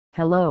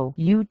Hello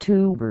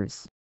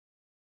YouTubers.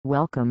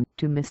 Welcome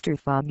to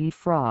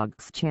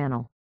MrFoggyFrog's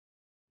channel.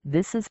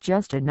 This is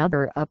just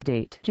another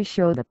update to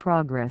show the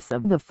progress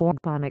of the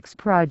Fogponics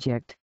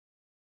project.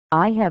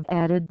 I have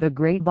added the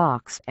gray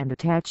box and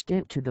attached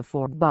it to the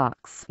Fog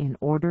box in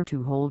order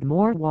to hold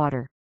more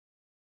water.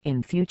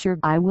 In future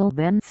I will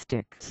then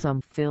stick some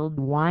filled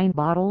wine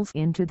bottles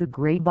into the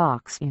gray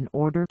box in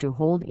order to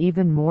hold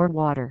even more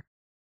water.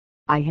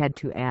 I had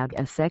to add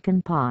a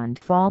second pond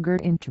fogger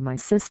into my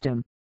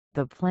system.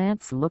 The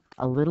plants looked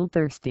a little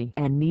thirsty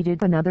and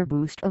needed another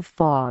boost of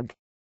fog.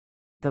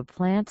 The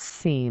plants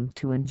seem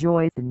to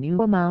enjoy the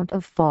new amount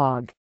of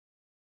fog.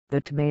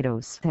 The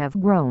tomatoes have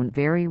grown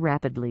very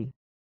rapidly.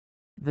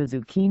 The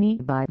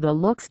zucchini by the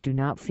looks do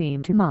not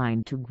seem to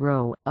mind to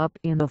grow up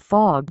in the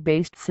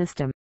fog-based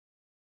system.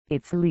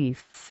 Its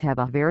leaves have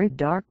a very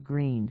dark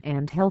green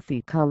and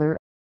healthy color.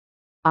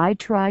 I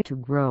try to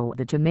grow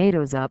the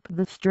tomatoes up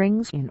the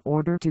strings in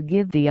order to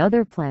give the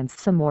other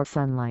plants some more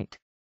sunlight.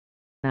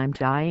 I'm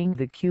dyeing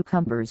the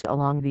cucumbers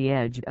along the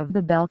edge of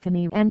the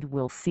balcony and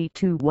we'll see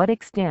to what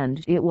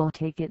extent it will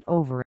take it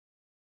over.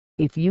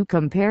 If you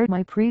compare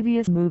my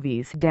previous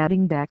movies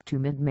dating back to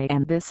mid-May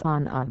and this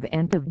on the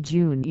end of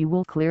June, you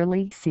will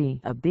clearly see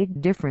a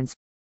big difference.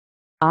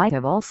 I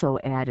have also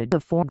added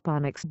the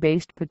Fogponics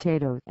based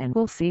potatoes and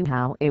we'll see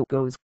how it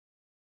goes.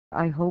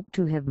 I hope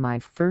to have my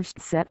first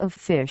set of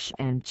fish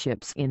and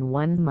chips in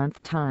 1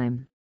 month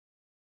time.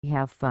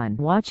 Have fun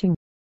watching.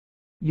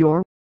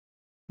 Your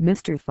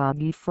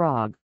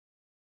MrFoggyFrog.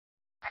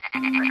 Hey,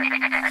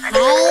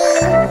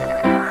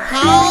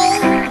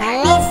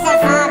 Mr.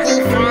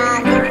 Foggy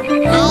Frog.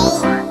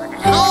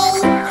 Hey,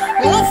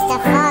 Mr.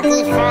 Foggy